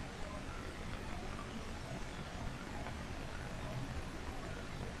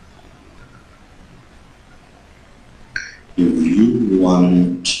 If you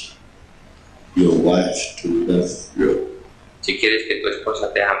want your wife to love you, Si quieres que tu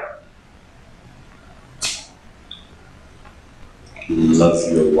esposa te ame, love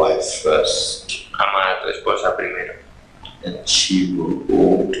your wife first, ama a tu esposa primero. and she will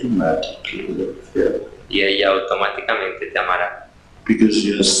automatically love you. Y ella automáticamente te amará. Because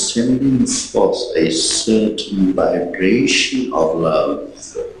you're sending forth a certain vibration of love.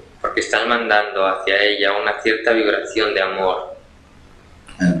 Porque estás mandando hacia ella una cierta vibración de amor.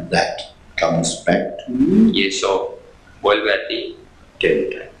 And that comes back to you Y eso vuelve a ti 10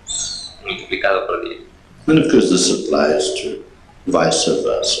 times. multiplicado por 10. And of course this applies to vice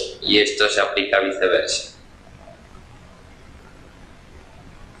versa. Y esto se aplica viceversa.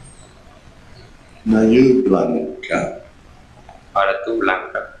 Now you, Blanca, Ahora tú,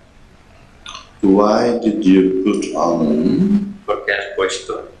 Blanca, why did you put on ¿por qué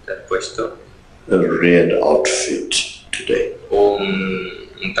te has puesto a red outfit today?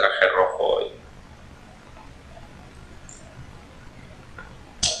 un traje rojo hoy?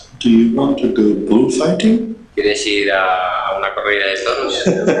 Do you want to go bullfighting? ¿Quieres ir a una corrida de toros?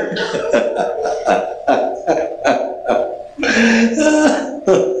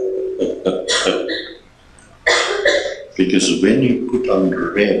 Because when you put on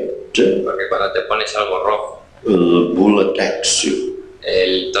red, Porque cuando te pones algo rojo, the bull attacks you.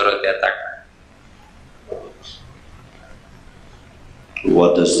 el toro te ataca.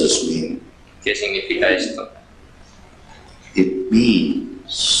 What does this mean? ¿Qué significa esto? It means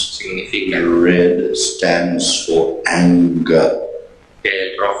Significa red stands for anger. que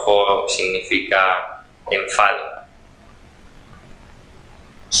el rojo significa enfado.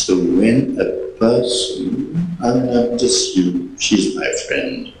 So when a person, I'm not just you, she's my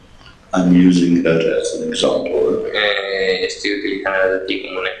friend. I'm using her as an example. Estoy utilizando a ti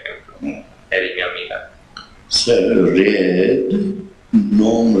como un ejemplo. Eres mi amiga. So red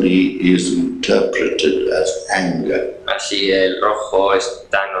normally is interpreted as anger. Así el rojo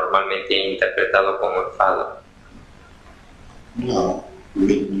está normalmente interpretado como enfado. Now,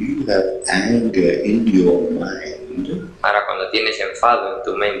 when you have anger in your mind, Ahora, cuando tienes enfado en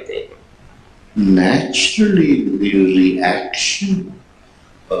tu mente, naturally the reaction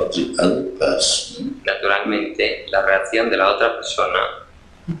of the other person naturalmente la reacción de la otra persona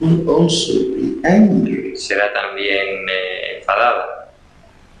will also be angry. será también enfadada.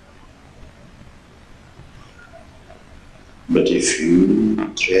 But if you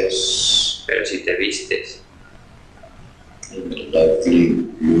dress Pero si te vistes in a lovely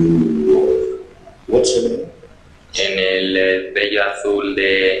blue, what's her name? en el vello azul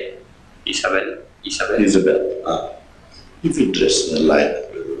de Isabel, Isabel. If you dress in a light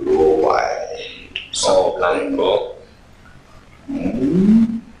blue or white, o something blanco,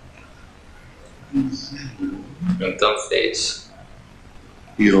 Entonces,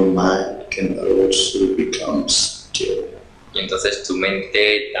 your mind can also become still. y entonces tu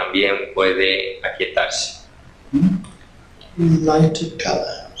mente también puede aquietarse. Lighter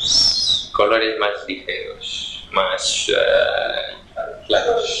colors. Colores más ligeros, más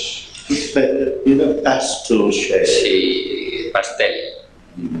claros. Pastel shades. Sí, pastel.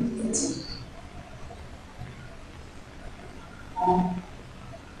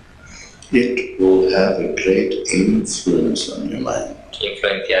 It will have a great influence on your mind.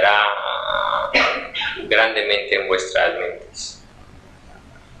 Influenciará grandemente en vuestras mentes.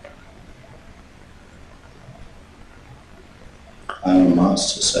 I'm a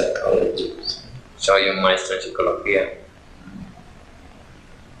master psychologist. Soy un maestro en psicología.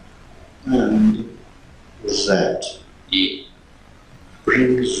 And that Y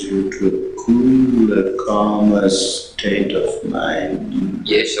brings you to a cooler, calmer state of mind.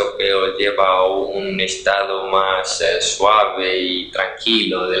 Y eso que os lleva a un estado más suave y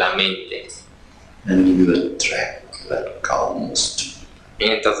tranquilo de la mente. And you attract that calmness Y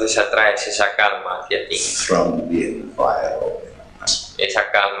entonces atraes esa calma hacia ti. from the environment.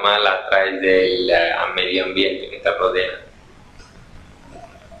 Esa calma la traes del medio ambiente que te rodea.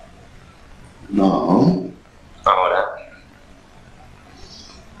 Now, Ahora,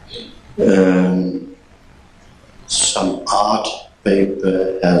 some art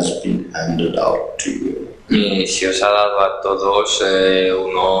paper has been handed out to you. se os ha dado a todos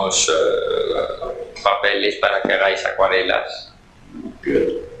unos papeles para que hagáis acuarelas.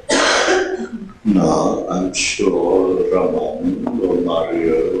 Good. Now, I'm sure Ramon or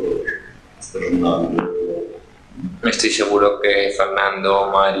Mario or Fernando Estoy seguro que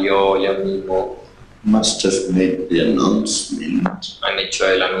Fernando, Mario, yo mismo must have made the announcement. han hecho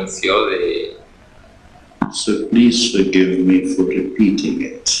el anuncio de... So please forgive me for repeating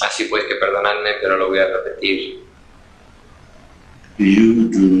it. Así pues que perdonadme, pero lo voy a repetir. You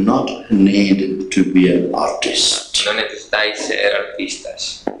do not need to be an artist. No necesitáis ser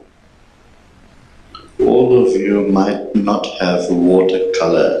artistas. All of you might not have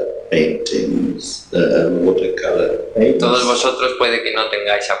watercolor paintings, Todos vosotros puede que no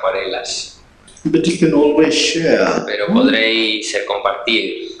tengáis acuarelas, but you can always share. pero podréis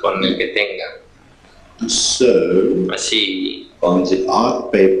compartir con el que tenga. So, Así, on the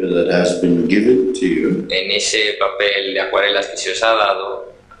art paper that has been given to you, en ese papel de acuarelas que se os ha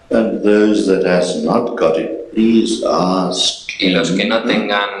dado, and those that has not got it, please ask. y los que no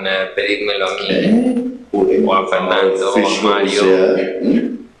tengan, pedídmelo a mí, o a Fernando, o a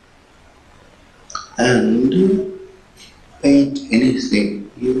Mario, and paint anything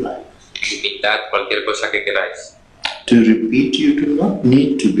you like. invitad cualquier cosa que queráis. To repeat, you do not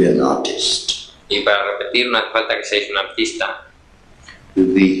need to be an artist. Y para repetir, no hace falta que seáis un artista.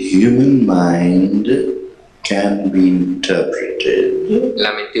 The human mind can be interpreted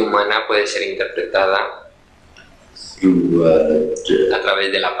La mente humana puede ser interpretada through a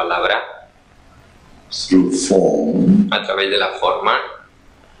través de la palabra, through form a través de la forma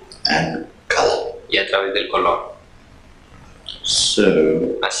and color. y a través del color.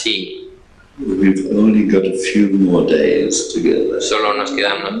 So Así, we've only got a few more days together. solo nos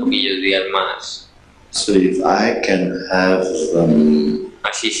quedan unos poquillos días más. So if I can have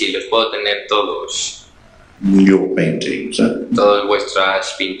Así, si los puedo tener todos, your paintings, todas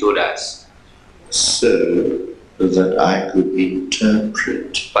vuestras pinturas, so that I could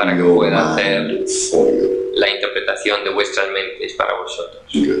interpret para que your pueda mind for you. la interpretación de vuestras mentes para vosotros.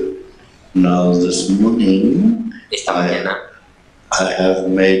 Good. Now this morning Esta mañana I have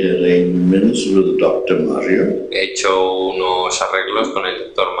made arrangements with Dr. Mario, he hecho unos arreglos con el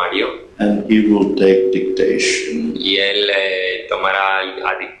doctor Mario and he will take dictation. y él tomará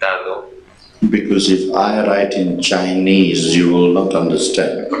a dictado, Because if I write in Chinese, you will not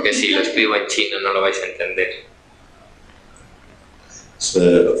understand. porque si lo escribo en chino no lo vais a entender.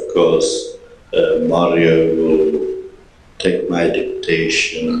 So, of course, Mario will take my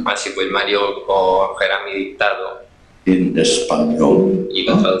dictation Así pues Mario cogerá mi dictado in Espanol. y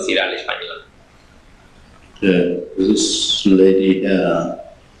lo traducirá al español. This lady here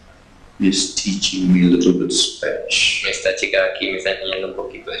is teaching me a little bit Spanish, Esta chica de aquí me está enseñando un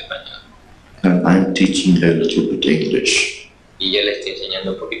poquito de español and I'm teaching her a little bit English. y yo le estoy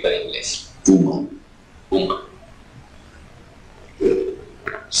enseñando un poquito de inglés. Puma. Puma.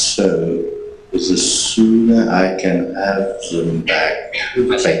 So, the sooner I can have them back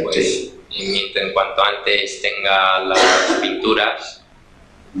Así painting, pues, en cuanto antes tenga las pinturas,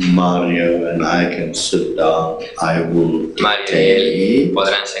 Mario and I can sit down, I will Mario y él dictate,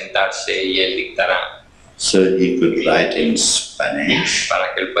 podrán sentarse y él dictará so he could write in Spanish,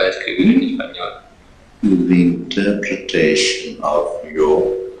 para que él pueda escribir en español. the interpretation of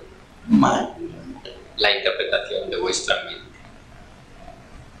your mind. La interpretación de vuestra mente.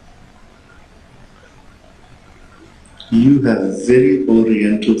 You have very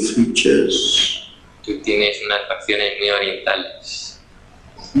oriental features. Tú tienes unas facciones muy orientales.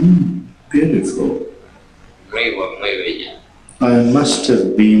 Beautiful. Muy bella. I must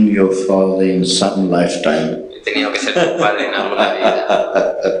have been your father in some lifetime. He tenido que ser tu padre en alguna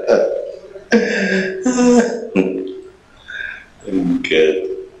vida. Good.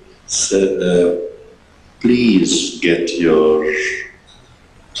 So, please get your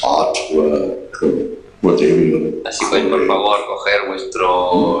artwork, or whatever you Así pues, por favor, coger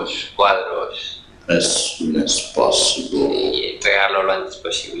vuestros cuadros as soon as possible, y entregarlo lo antes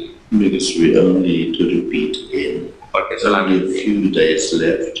posible. because we only need to repeat again. Porque Only a solamente few days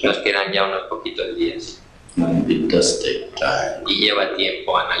left, nos quedan ya unos poquitos días. and it does take time. Y lleva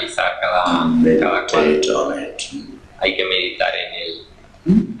tiempo analizar cada cuadro. Meditate on it. Hay que meditar en él.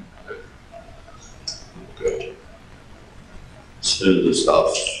 Good. So this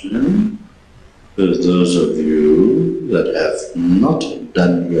afternoon, for those of you that have not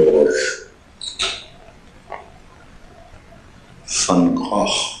done your Van Gogh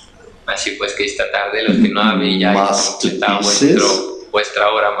Así pues que esta tarde los que no habéis ya completado vuestra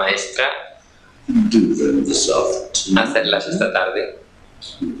obra maestra, do them this afternoon. hacerlas esta tarde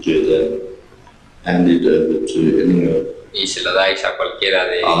Do them. Hand it over to any of y se lo dais a cualquiera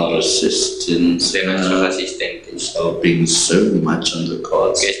de our assistants nuestros asistentes helping so much on the que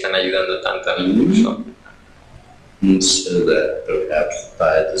cause, están ayudando tanto en el curso, so that perhaps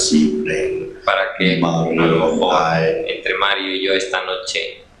by this evening para que a lo Mario mejor and I entre Mario y yo esta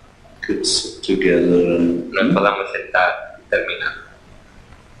noche could sit together and nos podamos sentar y terminar.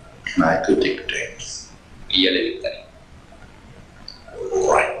 I could dictate. Y yo le dictaré.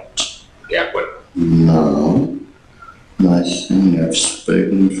 Right. De acuerdo. Now, I think I've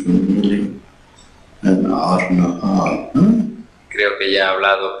spoken for nearly an hour and a half. Huh? Creo que ya he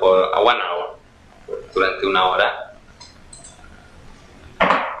hablado por durante una hora.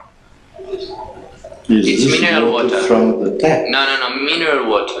 Is It's this mineral water. from the tap? No, mineral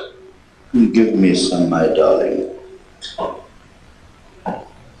water. Give me some, my darling.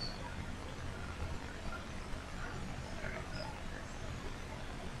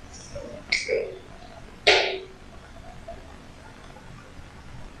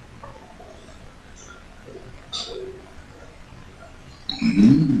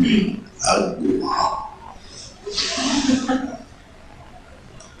 Agua.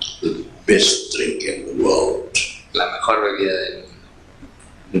 The best drink in the world. La mejor bebida del mundo.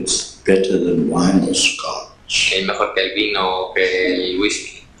 It's better than wine or scotch. Es mejor que el vino o que el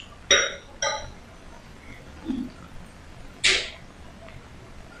whisky.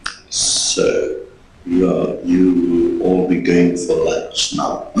 So, you will all be going for lunch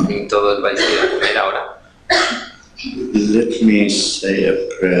now. Huh? Y todos vais a ir a comer ahora. Let me say a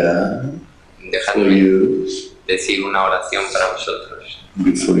prayer for Dejadme you decir una oración para vosotros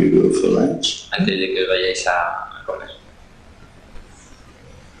before you go for lunch. antes de que os vayáis a comer.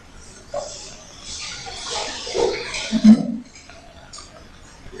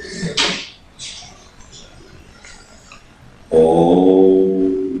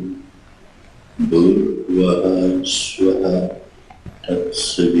 Om Bhurva Swaha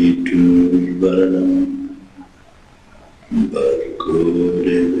Tatsavitur Varanam Bhargo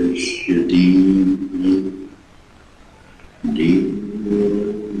Devasya Dhimhi Dhiyo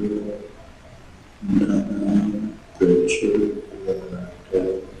Na Prachodayate.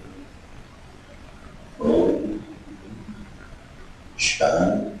 Om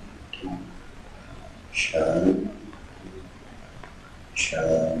Shanti Shanti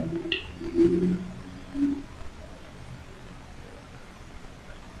Shanti.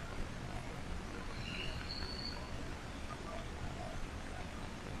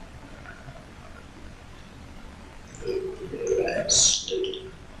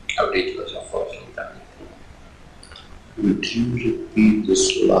 Rested. Abrid los ojos lentamente. Would you repeat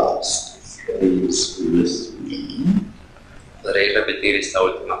this last phrase with me? ¿Podréis repetir esta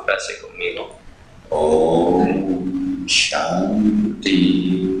última frase conmigo? Om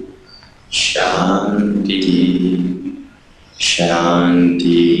Shanti Shanti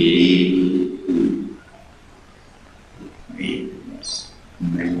Shanti. Means,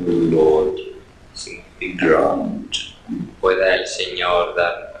 may the Lord grant Pueda el Señor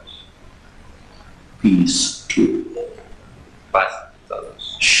darnos peace to paz a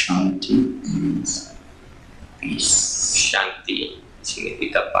todos. Shanti means peace. Shanti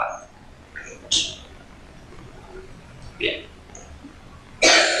significa paz. Bien.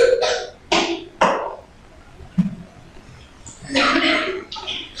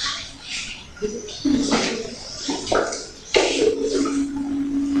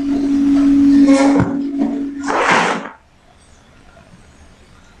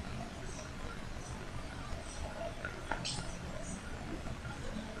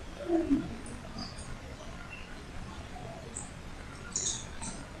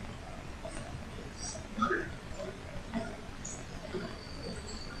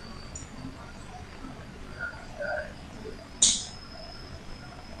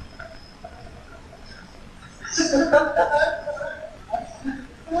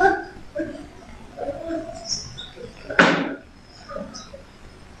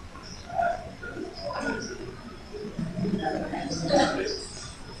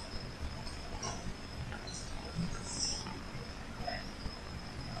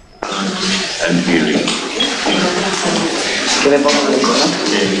 and healing. ¿Qué le pongo el icono?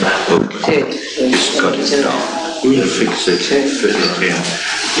 Sí. He's got it down. We'll fix it, fit it in.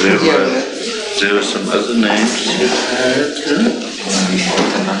 There were some other names you had.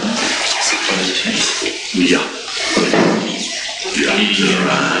 Yeah. Yeah,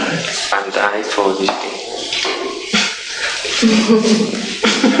 right. And I for this game.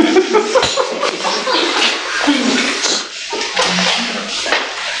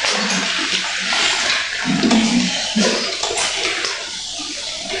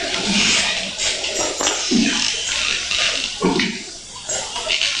 Okay.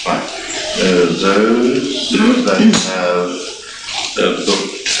 Fine. Those that have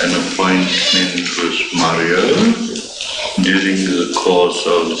booked an appointment with Mario during the course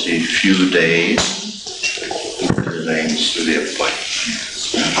of the few days, arrange the appointment.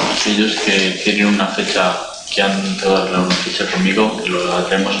 Aquellos que tienen una fecha, que han dado una fecha conmigo, lo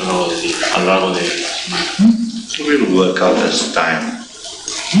haremos a lo largo de la semana. We'll work out as time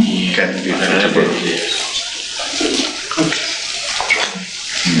can be fitable.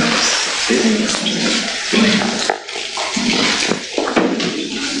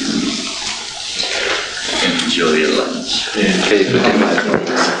 Enjoy your lunch.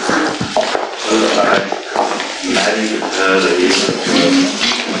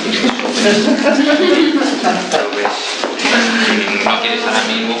 ¿No quieres ahora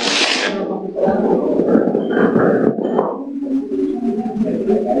mismo?